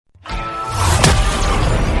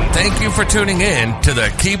Thank you for tuning in to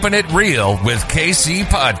the Keeping It Real with KC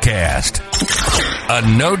podcast,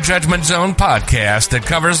 a no judgment zone podcast that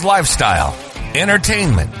covers lifestyle,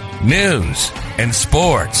 entertainment, news, and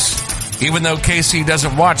sports. Even though KC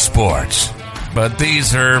doesn't watch sports, but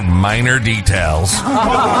these are minor details.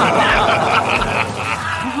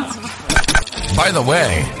 By the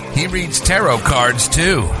way, he reads tarot cards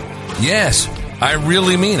too. Yes, I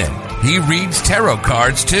really mean it. He reads tarot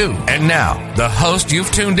cards too. And now, the host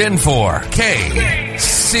you've tuned in for,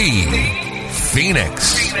 KC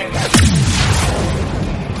Phoenix.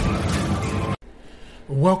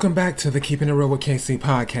 Welcome back to the Keeping It Real with KC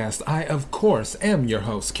podcast. I, of course, am your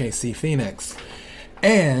host, KC Phoenix.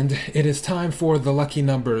 And it is time for the lucky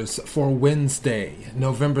numbers for Wednesday,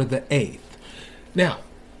 November the 8th. Now,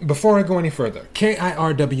 before I go any further,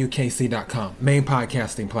 KIRWKC.com, main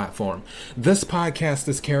podcasting platform. This podcast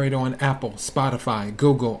is carried on Apple, Spotify,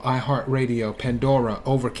 Google, iHeartRadio, Pandora,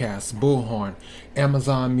 Overcast, Bullhorn,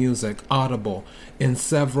 Amazon Music, Audible, and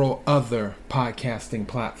several other podcasting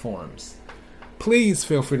platforms. Please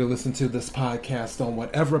feel free to listen to this podcast on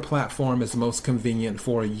whatever platform is most convenient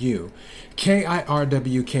for you.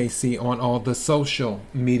 KIRWKC on all the social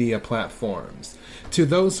media platforms. To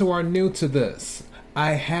those who are new to this,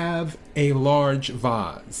 I have a large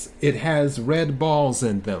vase. It has red balls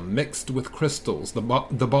in them mixed with crystals. The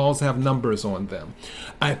balls have numbers on them.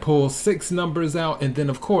 I pull 6 numbers out, and then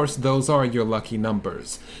of course those are your lucky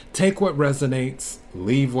numbers. Take what resonates,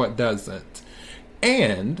 leave what doesn't.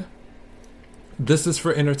 And this is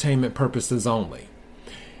for entertainment purposes only.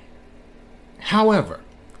 However,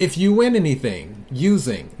 if you win anything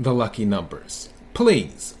using the lucky numbers,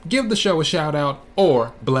 please give the show a shout out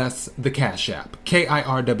or bless the Cash App,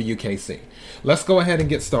 KIRWKC. Let's go ahead and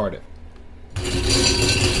get started.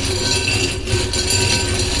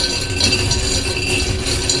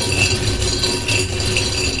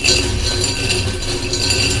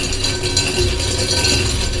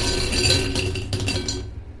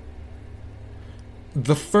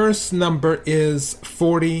 The first number is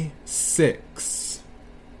 46.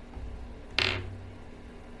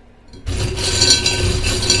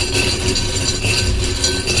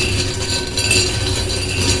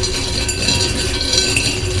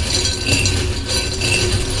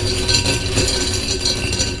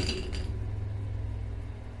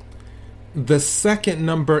 The second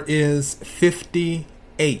number is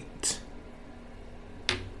 58.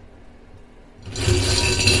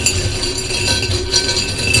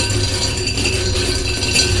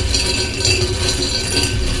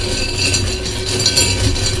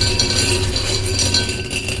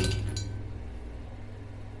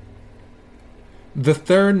 The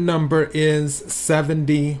third number is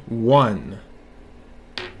 71.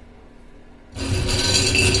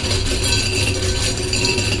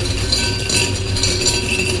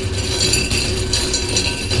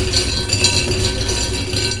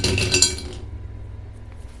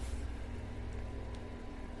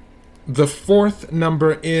 The fourth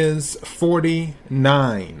number is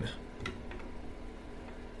 49.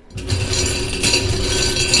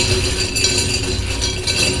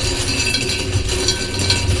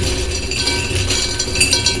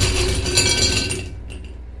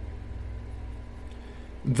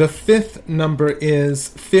 The fifth number is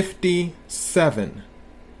 57.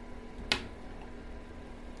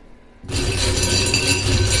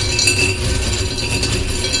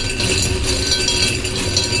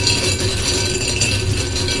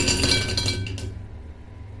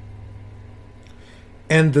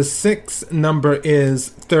 And the sixth number is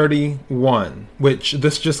 31, which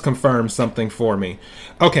this just confirms something for me.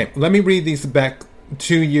 Okay, let me read these back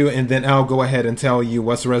to you, and then I'll go ahead and tell you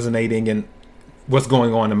what's resonating and what's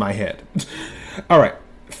going on in my head. All right,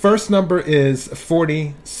 first number is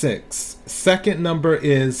 46. Second number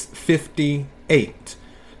is 58.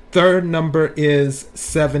 Third number is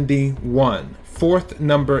 71. Fourth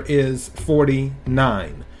number is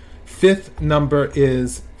 49. Fifth number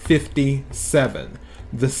is 57.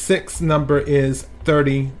 The sixth number is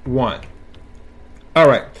 31. All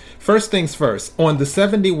right. First things first. On the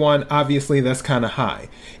 71, obviously that's kind of high.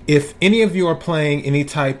 If any of you are playing any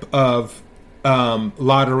type of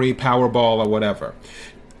lottery, Powerball, or whatever,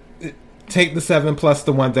 take the 7 plus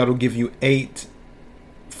the 1. That'll give you 8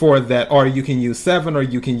 for that. Or you can use 7 or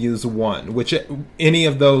you can use 1. Which any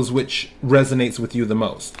of those which resonates with you the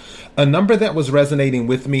most. A number that was resonating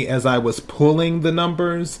with me as I was pulling the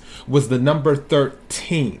numbers was the number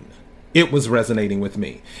 13. It was resonating with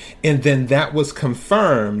me. And then that was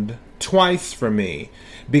confirmed twice for me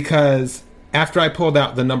because after I pulled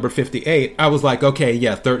out the number 58, I was like, okay,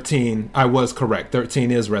 yeah, 13, I was correct.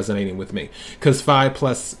 13 is resonating with me because 5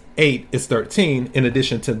 plus 8 is 13. In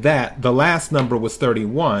addition to that, the last number was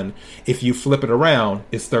 31. If you flip it around,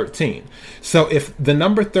 it's 13. So if the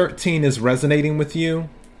number 13 is resonating with you,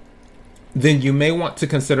 then you may want to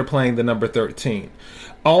consider playing the number 13.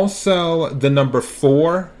 Also, the number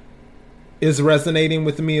 4 is resonating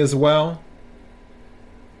with me as well.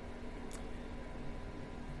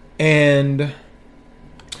 And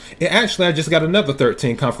actually, I just got another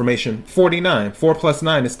 13 confirmation. 49. 4 plus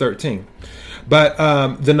 9 is 13. But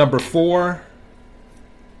the number 4.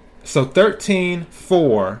 So 13,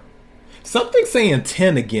 4. Something saying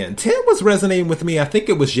 10 again. 10 was resonating with me. I think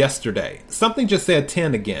it was yesterday. Something just said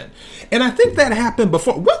 10 again. And I think that happened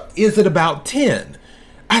before. What is it about 10?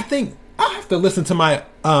 I think I'll have to listen to my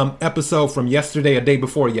episode from yesterday, a day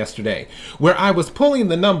before yesterday, where I was pulling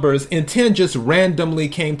the numbers and 10 just randomly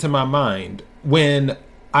came to my mind when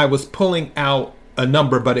I was pulling out a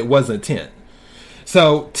number, but it wasn't 10.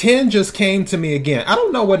 So 10 just came to me again. I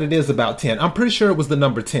don't know what it is about 10. I'm pretty sure it was the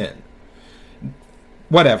number 10.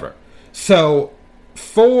 Whatever. So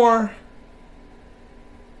 4,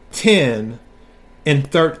 10,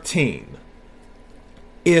 and 13.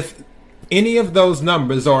 If any of those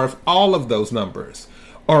numbers, or if all of those numbers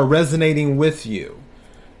are resonating with you,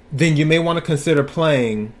 then you may want to consider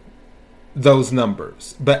playing those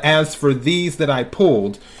numbers. But as for these that I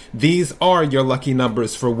pulled, these are your lucky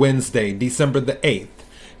numbers for Wednesday, December the 8th.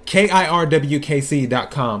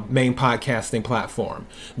 KIRWKC.com, main podcasting platform.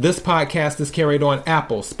 This podcast is carried on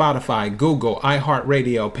Apple, Spotify, Google,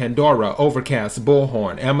 iHeartRadio, Pandora, Overcast,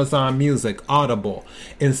 Bullhorn, Amazon Music, Audible,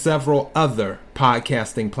 and several other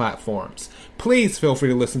podcasting platforms. Please feel free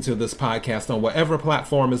to listen to this podcast on whatever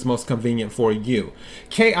platform is most convenient for you.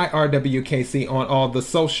 KIRWKC on all the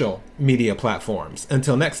social media platforms.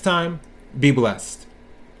 Until next time, be blessed.